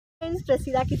Guys,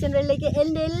 പ്രസീദ kitchen വേൾഡിലേക്ക്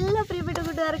എൻ്റെ എല്ലാ പ്രിയപ്പെട്ട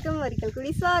കൂട്ടുകാർക്കും ഒരിക്കൽ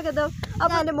കൂടി സ്വാഗതം.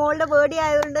 അപ്പോൾ എൻ്റെ മോളുടെ ബർത്ത്ഡേ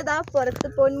ആയതുകൊണ്ട് ഇതാ പുറത്ത്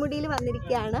പൊന്മുടിയിൽ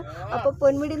വന്നിരിക്കുകയാണ്. അപ്പോൾ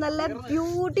പൊന്മുടി നല്ല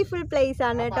ബ്യൂട്ടിഫുൾ പ്ലേസ്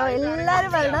ആണ് കേട്ടോ,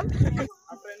 എല്ലാവരും വരണം.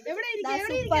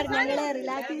 സൂപ്പർ, ഞങ്ങളുടെ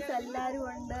റിലാറ്റീവ്സ് എല്ലാവരും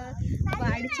ഉണ്ട്. അപ്പോൾ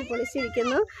അടിച്ച്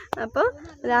പൊളിച്ചിരിക്കുന്നു. അപ്പോൾ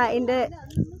എൻ്റെ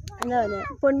എന്താ പറയുക,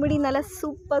 പൊന്മുടി നല്ല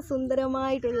സൂപ്പർ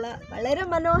സുന്ദരമായിട്ടുള്ള വളരെ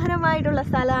മനോഹരമായിട്ടുള്ള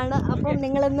സ്ഥലമാണ്. അപ്പം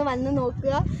നിങ്ങളൊന്ന് വന്ന്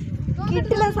നോക്കുക,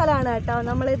 കിട്ടുന്ന സ്ഥലമാണ് കേട്ടോ.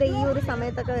 നമ്മളിത് ഈ ഒരു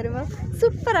സമയത്തൊക്കെ വരുമ്പോൾ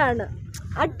സൂപ്പറാണ്,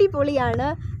 അടിപൊളിയാണ്.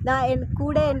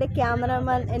 കൂടെ എൻ്റെ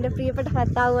ക്യാമറമാൻ എൻ്റെ പ്രിയപ്പെട്ട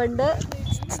ഭർത്താവ് ഉണ്ട്.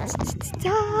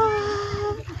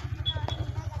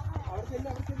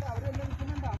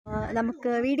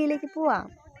 നമുക്ക് വീഡിയോയിലേക്ക് പോവാം.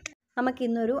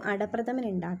 നമുക്കിന്നൊരു അടപ്രഥമൻ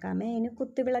ഉണ്ടാക്കാമേ. അതിന്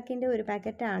കുത്തുവിളക്കിൻ്റെ ഒരു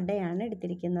പാക്കറ്റ് അടയാണ്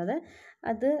എടുത്തിരിക്കുന്നത്.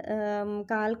 അത്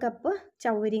 1/4 കപ്പ്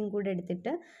ചൗരിയും കൂടെ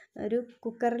എടുത്തിട്ട് ഒരു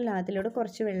കുക്കറിൽ അതിലൂടെ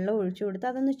കുറച്ച് വെള്ളം ഒഴിച്ചു കൊടുത്ത്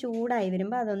അതൊന്ന് ചൂടായി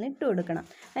വരുമ്പോൾ അതൊന്ന് ഇട്ട് കൊടുക്കണം.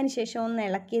 അതിനുശേഷം ഒന്ന്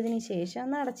ഇളക്കിയതിന് ശേഷം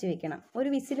ഒന്ന് അടച്ചു വെക്കണം. ഒരു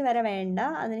വിസിൽ വരെ വേണ്ട.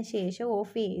 അതിന് ശേഷം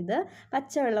ഓഫ് ചെയ്ത്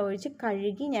പച്ചവെള്ളം ഒഴിച്ച്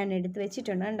കഴുകി ഞാൻ എടുത്ത്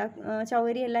വെച്ചിട്ടുണ്ട്.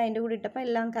 ചൗരി എല്ലാം അതിൻ്റെ കൂടെ ഇട്ടപ്പോൾ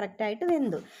എല്ലാം കറക്റ്റായിട്ട്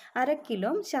വെന്തു. 1/2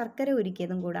 കിലോ ശർക്കര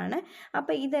ഉരുക്കിയതും കൂടാണ്.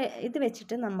 അപ്പോൾ ഇത്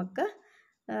വെച്ചിട്ട് നമുക്ക്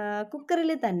കുക്കറിൽ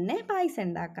തന്നെ പായസം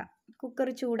ഉണ്ടാക്കാം. കുക്കർ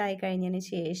ചൂടായി കഴിഞ്ഞതിന്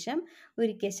ശേഷം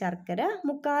ഉരുക്കിയ ശർക്കര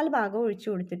 1/4 ഭാഗം ഒഴിച്ചു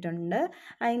കൊടുത്തിട്ടുണ്ട്.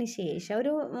 അതിന് ശേഷം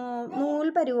ഒരു നൂൽ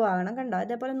പരുവാകണം, കണ്ടോ?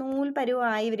 അതേപോലെ നൂൽ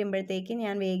പരുവായി വരുമ്പോഴത്തേക്ക്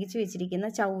ഞാൻ വേവിച്ച് വെച്ചിരിക്കുന്ന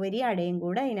ചൗവരി അടയും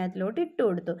കൂടെ അതിനകത്തിലോട്ട് ഇട്ട്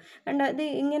കൊടുത്തു. കണ്ടോ? ഇത്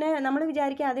ഇങ്ങനെ നമ്മൾ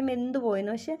വിചാരിക്കുക ആദ്യം വെന്ത്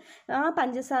പോയെന്ന്, പക്ഷെ ആ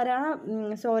പഞ്ചസാര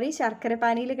ശർക്കര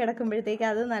പാനിയിൽ കിടക്കുമ്പോഴത്തേക്ക്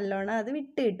അത് നല്ലോണം അത്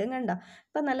വിട്ട് കിട്ടും. കണ്ടോ?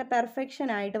 ഇപ്പം നല്ല പെർഫെക്ഷൻ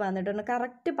ആയിട്ട് വന്നിട്ടുണ്ട്,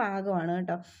 കറക്റ്റ് പാകമാണ്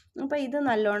കേട്ടോ. അപ്പോൾ ഇത്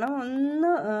നല്ലോണം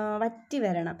ഒന്ന് വറ്റി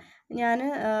വരണം. ഞാൻ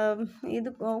ഇത്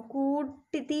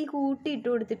തീ കൂട്ടി ഇട്ട്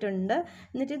കൊടുത്തിട്ടുണ്ട്.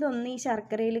 എന്നിട്ട് ഇതൊന്ന് ഈ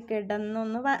ശർക്കരയിൽ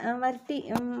കിടന്നൊന്ന്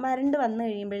വരണ്ട് വന്ന്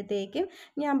കഴിയുമ്പോഴത്തേക്കും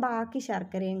ഞാൻ ബാക്കി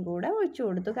ശർക്കരയും കൂടെ ഒഴിച്ചു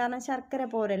കൊടുത്തു. കാരണം ശർക്കര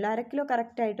പോരല്ലോ, 1/2 കിലോ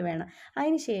കറക്റ്റായിട്ട് വേണം.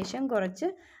 അതിന് ശേഷം കുറച്ച്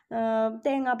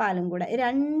തേങ്ങാപ്പാലും കൂടെ,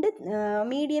 2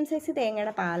 മീഡിയം സൈസ്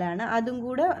തേങ്ങയുടെ പാലാണ്, അതും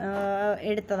കൂടെ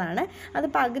എടുത്തതാണ്. അത്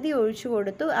പകുതി ഒഴിച്ചു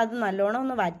കൊടുത്തു. അത് നല്ലോണം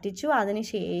ഒന്ന് വറ്റിച്ചു. അതിന്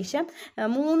ശേഷം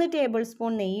 3 ടേബിൾ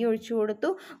സ്പൂൺ നെയ്യ് ഒഴിച്ചു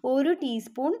കൊടുത്തു. 1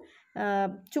 ടീസ്പൂൺ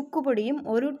ചുക്കുപൊടിയും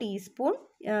 1 ടീസ്പൂൺ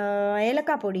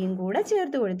ഏലക്കാപ്പൊടിയും കൂടെ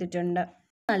ചേർത്ത് കൊടുത്തിട്ടുണ്ട്.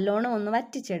 നല്ലോണം ഒന്ന്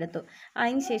വറ്റിച്ചെടുത്തു.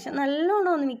 അതിന് ശേഷം നല്ലോണം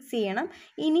ഒന്ന് മിക്സ് ചെയ്യണം.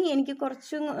 ഇനി എനിക്ക്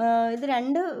കുറച്ച് ഇത്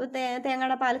 2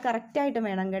 തേങ്ങയുടെ പാൽ കറക്റ്റായിട്ടും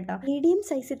വേണം കേട്ടോ. മീഡിയം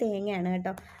സൈസ് തേങ്ങയാണ്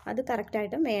കേട്ടോ, അത്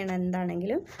കറക്റ്റായിട്ടും വേണം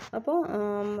എന്താണെങ്കിലും. അപ്പോൾ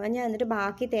ഞാൻ എന്നിട്ട്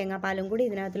ബാക്കി തേങ്ങാപ്പാലും കൂടി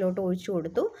ഇതിനകത്തിലോട്ട് ഒഴിച്ചു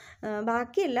കൊടുത്തു.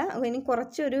 ബാക്കിയല്ല, ഇനി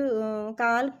കുറച്ചൊരു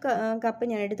 1/4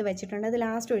 കപ്പ് ഞാൻ എടുത്ത് വെച്ചിട്ടുണ്ട്. അത്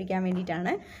ലാസ്റ്റ് ഒഴിക്കാൻ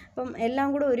വേണ്ടിയിട്ടാണ്. അപ്പം എല്ലാം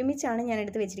കൂടെ ഒരുമിച്ചാണ് ഞാൻ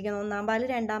എടുത്ത് വെച്ചിരിക്കുന്നത്. 1-ാം പാൽ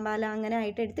 2-ാം പാൽ അങ്ങനെ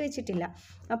ആയിട്ട് എടുത്ത് വെച്ചിട്ടില്ല.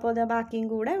 അപ്പോൾ അത് ബാക്കിയും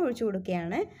കൂടെ ഒഴിച്ചു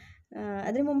കൊടുക്കുകയാണ്.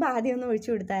 അതിന് മുമ്പ് ആദ്യം ഒന്ന് ഒഴിച്ചു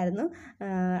കൊടുത്തായിരുന്നു.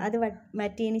 അത്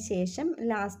വറ്റിയതിന് ശേഷം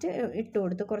ലാസ്റ്റ് ഇട്ട്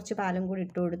കൊടുത്തു. കുറച്ച് പാലും കൂടി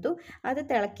ഇട്ട് കൊടുത്തു. അത്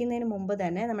തിളയ്ക്കുന്നതിന് മുമ്പ്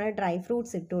തന്നെ നമ്മൾ ഡ്രൈ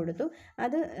ഫ്രൂട്ട്സ് ഇട്ട് കൊടുത്തു.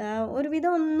 അത്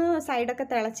ഒരുവിധം ഒന്ന് സൈഡൊക്കെ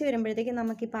തിളച്ച് വരുമ്പോഴത്തേക്കും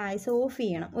നമുക്ക് ഈ പായസം ഓഫ്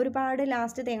ചെയ്യണം. ഒരുപാട്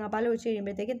ലാസ്റ്റ് തേങ്ങാപ്പാൽ ഒഴിച്ച്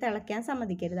കഴിയുമ്പോഴത്തേക്കും തിളയ്ക്കാൻ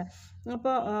സമ്മതിക്കരുത്.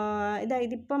 അപ്പോൾ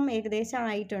ഇതിപ്പം ഏകദേശം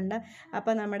ആയിട്ടുണ്ട്.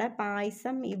 അപ്പോൾ നമ്മുടെ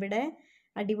പായസം ഇവിടെ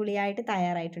അടിപൊളിയായിട്ട്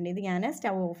തയ്യാറായിട്ടുണ്ട്. ഇത് ഞാൻ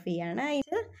സ്റ്റൗ ഓഫ് ചെയ്യാണ്.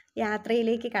 ഇത്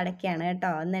യാത്രയിലേക്ക് കടക്കുകയാണ്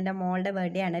കേട്ടോ. ഇന്ന് എൻ്റെ മോളുടെ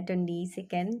ബർത്ത്ഡേ ആണ്,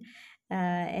 22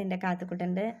 എൻ്റെ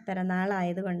കാത്തുക്കുട്ടൻ്റെ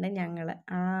പിറന്നാളായതുകൊണ്ട് ഞങ്ങൾ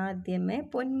ആദ്യമേ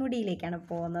പൊന്മുടിയിലേക്കാണ്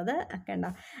പോകുന്നത്. ഒക്കെ ഉണ്ടോ,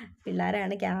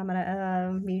 പിള്ളേരാണ് ക്യാമറ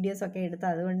വീഡിയോസൊക്കെ എടുത്തത്,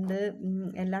 അതുകൊണ്ട്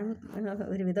എല്ലാം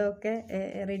ഒരുവിധമൊക്കെ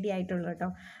റെഡി ആയിട്ടുള്ളൂ കേട്ടോ.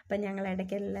 അപ്പം ഞങ്ങൾ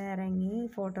ഇടയ്ക്കെല്ലാം ഇറങ്ങി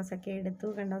ഫോട്ടോസൊക്കെ എടുത്തു.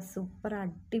 കണ്ടോ, സൂപ്പർ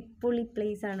അടിപൊളി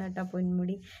പ്ലേസാണ് കേട്ടോ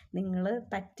പൊന്മുടി. നിങ്ങൾ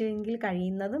പറ്റുമെങ്കിൽ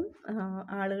കഴിയുന്നതും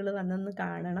ആളുകൾ വന്നൊന്ന്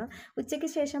കാണണം.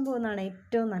 ഉച്ചയ്ക്ക് ശേഷം പോകുന്നതാണ്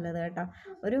ഏറ്റവും നല്ലത് കേട്ടോ.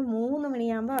 ഒരു 3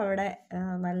 മണിയാകുമ്പോൾ അവിടെ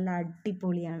നല്ല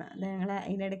അടിപൊളിയാണ്. ഞങ്ങൾ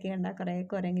അതിനിടയ്ക്ക് കണ്ട കുറേ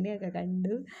കുരങ്ങിനെയൊക്കെ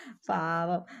കണ്ടു,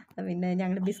 പാവം. പിന്നെ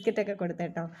ഞങ്ങൾ ബിസ്ക്കറ്റൊക്കെ കൊടുത്തു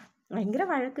കേട്ടോ. ഭയങ്കര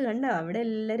വഴക്ക്, കണ്ടോ? അവിടെ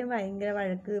എല്ലാവരും ഭയങ്കര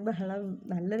വഴക്ക് ബഹളം,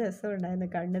 നല്ല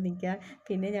രസമുണ്ടായിരുന്നു കണ്ടു നിൽക്കാൻ.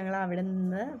 പിന്നെ ഞങ്ങൾ അവിടെ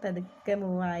നിന്ന് പതുക്കെ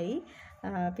മൂവായി.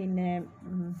 പിന്നെ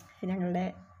ഞങ്ങളുടെ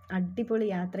അടിപൊളി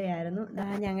യാത്രയായിരുന്നു.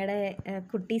 ഞങ്ങളുടെ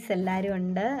കുട്ടീസ് എല്ലാവരും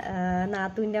ഉണ്ട്,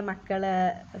 നാത്തൂൻ്റെ മക്കൾ,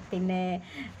 പിന്നെ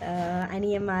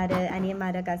അനിയന്മാർ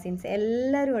കസിൻസ്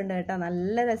എല്ലാവരും ഉണ്ട് കേട്ടോ.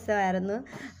 നല്ല രസമായിരുന്നു,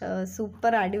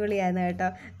 സൂപ്പർ അടിപൊളിയായിരുന്നു കേട്ടോ.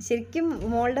 ശരിക്കും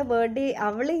മോളുടെ ബർത്ത്ഡേ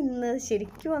അവൾ ഇന്ന്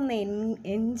ശരിക്കും ഒന്ന്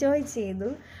എൻജോയ്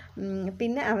ചെയ്തു.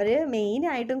 പിന്നെ അവർ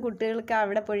മെയിനായിട്ടും കുട്ടികൾക്ക്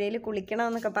അവിടെ പുഴയിൽ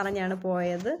കുളിക്കണമെന്നൊക്കെ പറഞ്ഞാണ്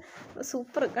പോയത്.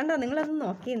 സൂപ്പർ, കണ്ടോ? നിങ്ങളത്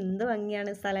നോക്കി, എന്ത്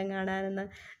ഭംഗിയാണ് സ്ഥലം കാണാനെന്ന്.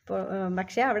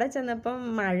 പക്ഷേ അവിടെ ചെന്നപ്പം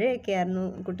മഴയൊക്കെ ആയിരുന്നു.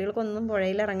 കുട്ടികൾക്കൊന്നും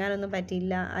പുഴയിൽ ഇറങ്ങാനൊന്നും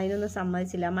പറ്റിയില്ല, അതിനൊന്നും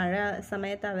സമ്മതിച്ചില്ല. മഴ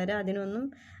സമയത്ത് അവർ അതിനൊന്നും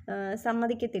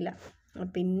സമ്മതിക്കത്തില്ല.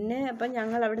 പിന്നെ അപ്പം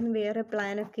ഞങ്ങൾ അവിടെ നിന്ന് വേറെ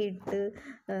പ്ലാനൊക്കെ ഇട്ട്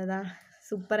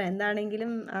സൂപ്പർ.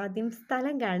 എന്താണെങ്കിലും ആദ്യം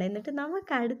സ്ഥലം കാണുക, എന്നിട്ട്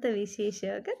നമുക്ക് അടുത്ത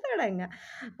വിശേഷമൊക്കെ തുടങ്ങാം.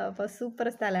 അപ്പോൾ സൂപ്പർ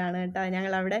സ്ഥലമാണ് കേട്ടോ.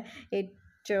 ഞങ്ങളവിടെ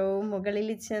ഏറ്റവും മുകളിൽ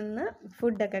ചെന്ന്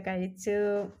ഫുഡൊക്കെ കഴിച്ചു.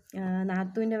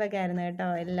 നാത്തൂൻ്റെ വകയായിരുന്നു കേട്ടോ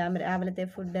എല്ലാം. രാവിലത്തെ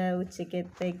ഫുഡ്,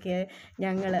 ഉച്ചക്കത്തേക്ക്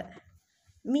ഞങ്ങൾ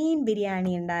മീൻ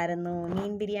ബിരിയാണി ഉണ്ടായിരുന്നു.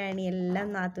 മീൻ ബിരിയാണി എല്ലാം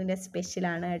നാത്തൂൻ്റെ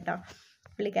സ്പെഷ്യലാണ് കേട്ടോ.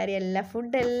 പുള്ളിക്കാരി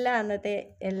ഫുഡെല്ലാം അന്നത്തെ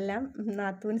എല്ലാം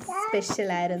നാത്തൂൻ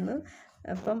സ്പെഷ്യലായിരുന്നു.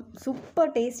 അപ്പം സൂപ്പർ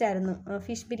ടേസ്റ്റ് ആയിരുന്നു.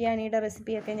 ഫിഷ് ബിരിയാണിയുടെ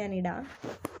റെസിപ്പിയൊക്കെ ഞാൻ ഇടാം.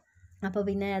 അപ്പോൾ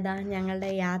പിന്നെ അതാ ഞങ്ങളുടെ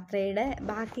യാത്രയുടെ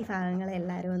ബാക്കി ഭാഗങ്ങൾ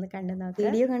എല്ലാവരും ഒന്ന് കണ്ടു നോക്കുക.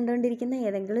 വീഡിയോ കണ്ടുകൊണ്ടിരിക്കുന്ന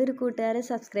ഏതെങ്കിലും ഒരു കൂട്ടുകാരെ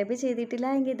സബ്സ്ക്രൈബ് ചെയ്തിട്ടില്ല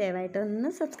എങ്കിൽ ദയവായിട്ട് ഒന്ന്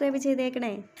സബ്സ്ക്രൈബ്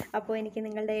ചെയ്തേക്കണേ. അപ്പോൾ എനിക്ക്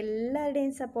നിങ്ങളുടെ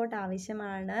എല്ലാവരുടെയും സപ്പോർട്ട്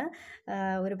ആവശ്യമാണ്.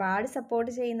 ഒരുപാട് സപ്പോർട്ട്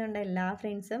ചെയ്യുന്നുണ്ട് എല്ലാ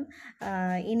ഫ്രണ്ട്സും.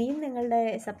 ഇനിയും നിങ്ങളുടെ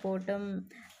സപ്പോർട്ടും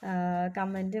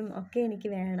കമൻറ്റും ഒക്കെ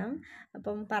എനിക്ക് വേണം.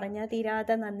 അപ്പം പറഞ്ഞാൽ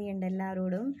തീരാത്ത നന്ദിയുണ്ട്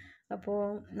എല്ലാവരോടും. അപ്പോൾ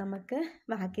നമുക്ക്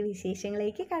ബാക്കി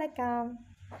വിശേഷങ്ങളിലേക്ക് കടക്കാം.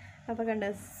 അപ്പോൾ കണ്ടോ,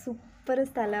 സൂപ്പർ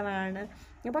സ്ഥലമാണ്.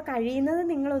 അപ്പോൾ കഴിയുന്നത്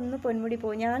നിങ്ങളൊന്ന് പൊന്മുടി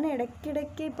പോകും. ഞാൻ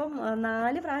ഇടയ്ക്കിടയ്ക്ക് ഇപ്പം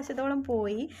 4 പ്രാവശ്യത്തോളം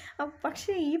പോയി.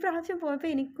 പക്ഷേ ഈ പ്രാവശ്യം പോയപ്പോൾ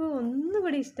എനിക്ക്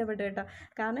ഒന്നുകൂടി ഇഷ്ടപ്പെട്ടു കേട്ടോ.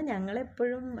 കാരണം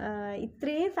ഞങ്ങളെപ്പോഴും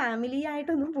ഇത്രയും ഫാമിലി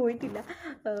ആയിട്ടൊന്നും പോയിട്ടില്ല,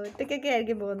 ഒറ്റയ്ക്കൊക്കെ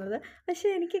ആയിരിക്കും പോകുന്നത്. പക്ഷേ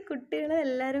എനിക്ക് കുട്ടികൾ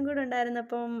എല്ലാവരും കൂടെ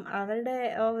ഉണ്ടായിരുന്നപ്പം അവരുടെ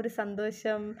ഒരു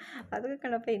സന്തോഷം അതൊക്കെ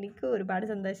കണ്ടപ്പോൾ എനിക്ക് ഒരുപാട്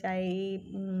സന്തോഷമായി.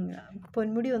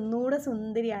 പൊന്മുടി ഒന്നുകൂടെ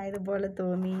സുന്ദരി ആയതുപോലെ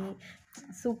തോന്നി.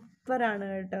 സൂപ്പറാണ്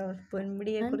കേട്ടോ.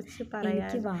 പൊന്മുടിയെ കുറിച്ച് പറയാൻ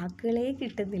എനിക്ക് വാക്കുകളേ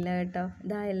കിട്ടുന്നില്ല കേട്ടോ.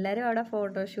 ഇതാ എല്ലാവരും അവിടെ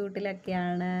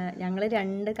ഫോട്ടോഷൂട്ടിലൊക്കെയാണ്. ഞങ്ങൾ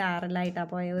 2 കാറിലായിട്ടാണ്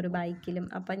പോയ, ഒരു ബൈക്കിലും.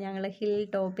 അപ്പം ഞങ്ങൾ ഹിൽ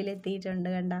ടോപ്പിലെത്തിയിട്ടുണ്ട്.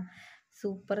 കണ്ട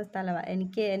സൂപ്പർ സ്ഥലമാണ്.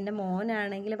 എൻ്റെ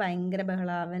മോനാണെങ്കിൽ ഭയങ്കര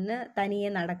ബഹളമാണ്. അവന്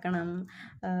തനിയെ നടക്കണം.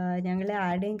 ഞങ്ങളെ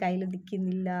ആരുടെയും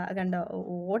കയ്യിലൊതുക്കുന്നില്ല. കണ്ടോ,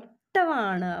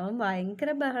 ഓട്ടമാണ്. അവൻ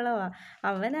ഭയങ്കര ബഹളമാണ്.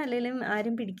 അവനല്ലെങ്കിലും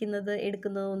ആരും പിടിക്കുന്നത്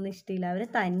എടുക്കുന്നതൊന്നും ഇഷ്ടമില്ല. അവന്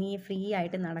തനിയെ ഫ്രീ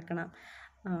ആയിട്ട് നടക്കണം.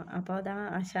 അപ്പോൾ അതാ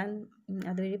ആശാൻ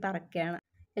അതുവഴി പറക്കുകയാണ്.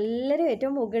 എല്ലാവരും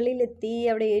ഏറ്റവും മുകളിലെത്തി.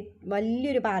 അവിടെ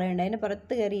വലിയൊരു പാറയുണ്ട്, അതിൻ്റെ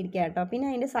പുറത്ത് കയറിയിരിക്കുക കേട്ടോ. പിന്നെ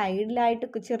അതിൻ്റെ സൈഡിലായിട്ട്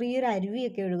ചെറിയൊരു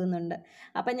അരുവിയൊക്കെ ഒഴുകുന്നുണ്ട്.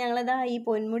 അപ്പം ഞങ്ങളിതാ ഈ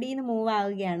പൊന്മുടിയിൽ നിന്ന് മൂവ്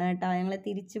ആവുകയാണ് കേട്ടോ. ഞങ്ങൾ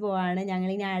തിരിച്ചു പോവാണ്.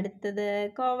 ഞങ്ങളിനി അടുത്തത്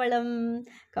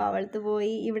കോവളത്ത്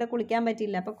പോയി. ഇവിടെ കുളിക്കാൻ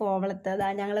പറ്റില്ല, അപ്പോൾ കോവളത്ത്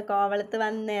ഞങ്ങൾ കോവളത്ത്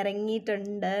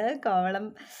വന്നിറങ്ങിയിട്ടുണ്ട്. കോവളം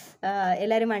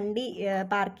എല്ലാവരും വണ്ടി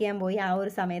പാർക്ക് ചെയ്യാൻ പോയി. ആ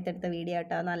ഒരു സമയത്തെടുത്ത വീഡിയോ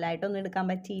കേട്ടോ. നല്ലതായിട്ടൊന്നും എടുക്കാൻ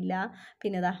പറ്റിയില്ല.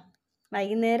 പിന്നെ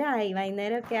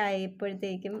വൈകുന്നേരമൊക്കെ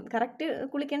ആയപ്പോഴത്തേക്കും കറക്റ്റ്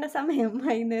കുളിക്കേണ്ട സമയം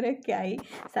വൈകുന്നേരമൊക്കെ ആയി.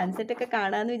 സൺസെറ്റൊക്കെ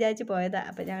കാണാമെന്ന് വിചാരിച്ച് പോയതാണ്.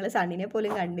 അപ്പോൾ ഞങ്ങൾ സണ്ണിനെ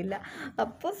പോലും കണ്ടില്ല.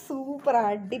 അപ്പോൾ സൂപ്പർ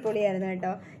അടിപൊളിയായിരുന്നു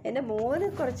കേട്ടോ. എൻ്റെ മോന്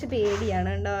കുറച്ച്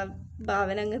പേടിയാണ് കേട്ടോ. അപ്പോൾ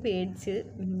അവനങ്ങ് പേടിച്ച്.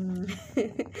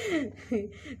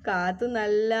 കാത്തു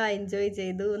നല്ല എൻജോയ്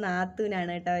ചെയ്തു.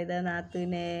 നാത്തൂനാണ് കേട്ടോ ഇത്.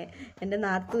 എൻ്റെ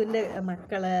നാത്തൂൻ്റെ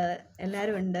മക്കൾ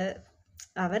എല്ലാവരും ഉണ്ട്.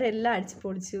 അവരെല്ലാം അടിച്ചു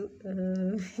പൊളിച്ചു.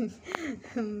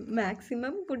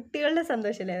 മാക്സിമം കുട്ടികളുടെ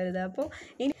സന്തോഷമല്ലേ അവരത്.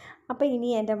 അപ്പോൾ ഇനി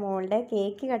എൻ്റെ മോളുടെ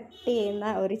കേക്ക് കട്ട് ചെയ്യുന്ന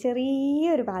ഒരു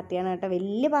ചെറിയൊരു പാർട്ടിയാണ് കേട്ടോ.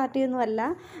 വലിയ പാർട്ടിയൊന്നുമല്ല,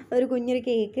 ഒരു കുഞ്ഞൊരു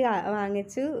കേക്ക്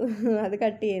വാങ്ങിച്ചു, അത്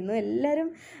കട്ട് ചെയ്യുന്നു. എല്ലാവരും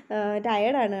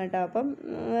ടയേർഡാണ് കേട്ടോ. അപ്പം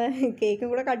കേക്കും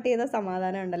കൂടെ കട്ട് ചെയ്യുന്ന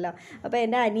സമാധാനം ഉണ്ടല്ലോ. അപ്പോൾ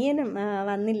എൻ്റെ അനിയനും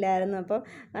വന്നില്ലായിരുന്നു. അപ്പോൾ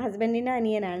ഹസ്ബൻഡിൻ്റെ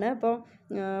അനിയനാണ്. അപ്പോൾ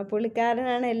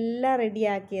പുള്ളിക്കാരനാണ് എല്ലാം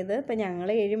റെഡിയാക്കിയത്. അപ്പോൾ ഞങ്ങൾ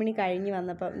 7 മണി കഴിഞ്ഞ്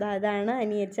വന്നപ്പോൾ അതാണ്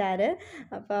അനിയച്ചാർ.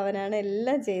 അപ്പോൾ അവനാണ്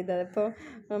എല്ലാം ചെയ്തത്.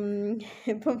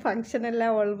 ഇപ്പം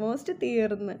ഫങ്ഷനെല്ലാം ഓൾമോസ്റ്റ്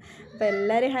തീർന്ന്. അപ്പോൾ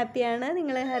എല്ലാവരും ഹാപ്പിയാണ്.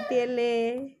 നിങ്ങൾ ഹാപ്പിയല്ലേ?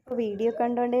 വീഡിയോ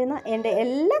കണ്ടുകൊണ്ടിരുന്ന എൻ്റെ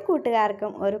എല്ലാ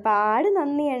കൂട്ടുകാർക്കും ഒരുപാട്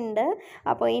നന്ദിയുണ്ട്.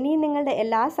 അപ്പോൾ ഇനി നിങ്ങളുടെ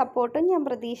എല്ലാ സപ്പോർട്ടും ഞാൻ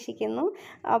പ്രതീക്ഷിക്കുന്നു.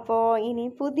 അപ്പോൾ ഇനി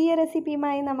പുതിയ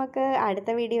റെസിപ്പിയുമായി നമുക്ക് അടുത്ത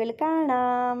വീഡിയോയിൽ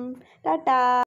കാണാം. ടാറ്റാ.